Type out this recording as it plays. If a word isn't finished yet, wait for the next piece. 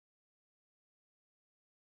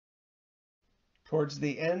Towards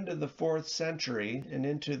the end of the 4th century and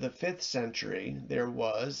into the 5th century, there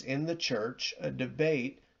was in the church a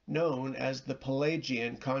debate known as the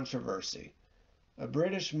Pelagian controversy. A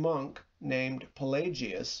British monk named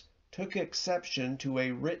Pelagius took exception to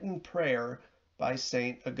a written prayer by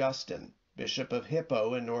Saint Augustine, Bishop of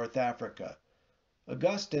Hippo in North Africa.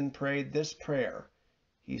 Augustine prayed this prayer.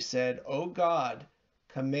 He said, "O God,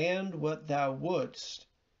 command what thou wouldst,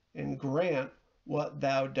 and grant what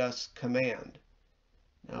thou dost command."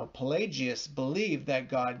 Now, Pelagius believed that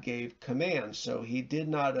God gave commands, so he did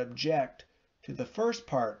not object to the first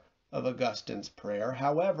part of Augustine's prayer.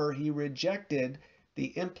 However, he rejected the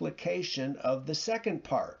implication of the second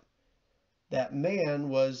part, that man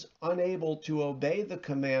was unable to obey the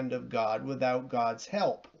command of God without God's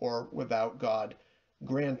help or without God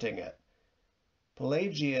granting it.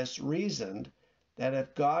 Pelagius reasoned that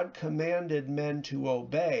if God commanded men to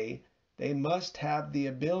obey, they must have the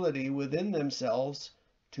ability within themselves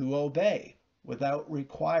to obey without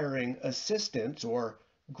requiring assistance or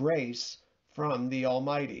grace from the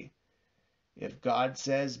Almighty. If God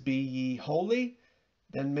says, "Be ye holy,"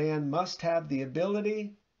 then man must have the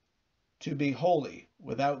ability to be holy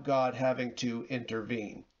without God having to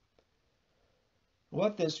intervene.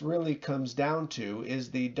 What this really comes down to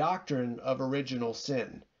is the doctrine of original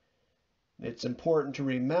sin. It's important to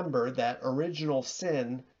remember that original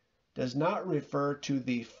sin does not refer to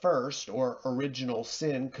the first or original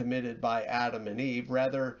sin committed by Adam and Eve.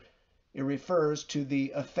 Rather, it refers to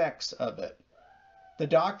the effects of it. The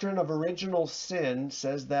doctrine of original sin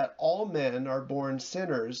says that all men are born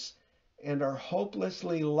sinners and are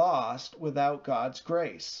hopelessly lost without God's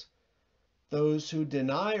grace. Those who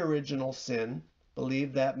deny original sin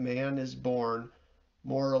believe that man is born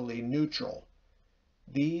morally neutral.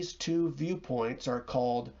 These two viewpoints are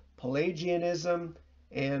called Pelagianism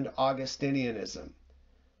and Augustinianism.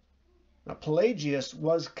 Now, Pelagius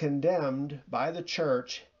was condemned by the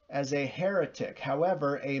church as a heretic.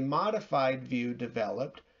 However, a modified view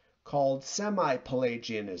developed called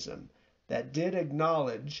semi-Pelagianism that did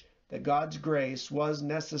acknowledge that God's grace was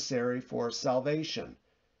necessary for salvation.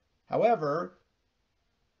 However,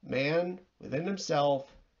 man within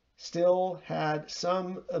himself still had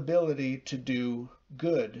some ability to do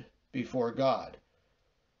good before God.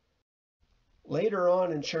 Later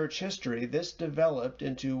on in church history, this developed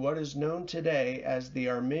into what is known today as the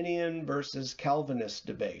Arminian versus Calvinist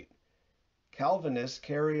debate. Calvinists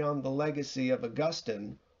carry on the legacy of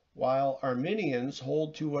Augustine, while Arminians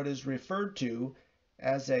hold to what is referred to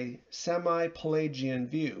as a semi-Pelagian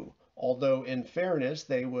view, although in fairness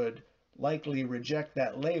they would likely reject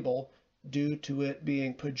that label due to it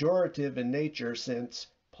being pejorative in nature, since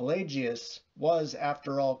Pelagius was,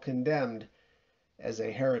 after all, condemned as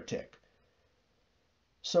a heretic.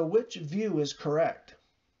 So which view is correct?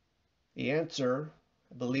 The answer,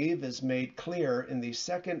 I believe, is made clear in the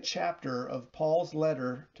 2nd chapter of Paul's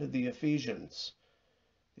letter to the Ephesians.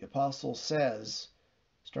 The apostle says,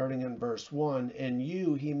 starting in verse 1, "And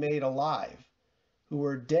you he made alive, who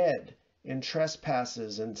were dead in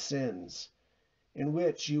trespasses and sins, in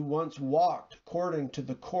which you once walked according to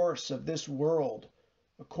the course of this world,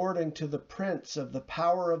 according to the prince of the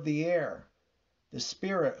power of the air, the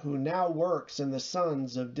spirit who now works in the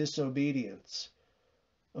sons of disobedience,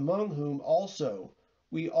 among whom also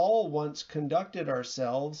we all once conducted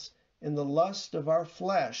ourselves in the lust of our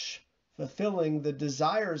flesh, fulfilling the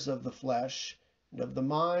desires of the flesh and of the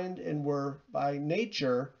mind, and were by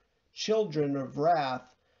nature children of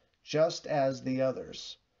wrath, just as the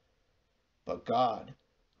others. But God,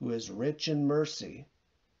 who is rich in mercy,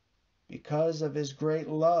 because of his great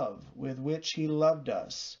love with which he loved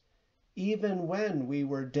us, even when we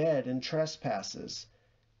were dead in trespasses,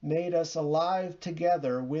 made us alive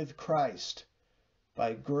together with Christ.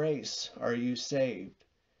 By grace are you saved,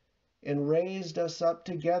 and raised us up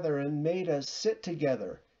together and made us sit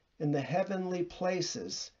together in the heavenly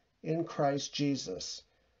places in Christ Jesus,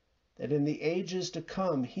 that in the ages to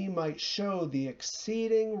come he might show the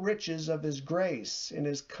exceeding riches of his grace and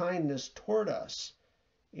his kindness toward us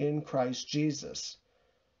in Christ Jesus.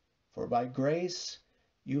 For by grace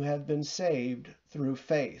you have been saved through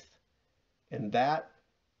faith, and that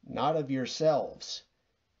not of yourselves.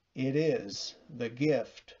 It is the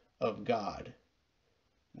gift of God,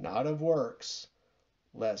 not of works,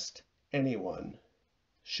 lest anyone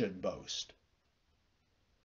should boast."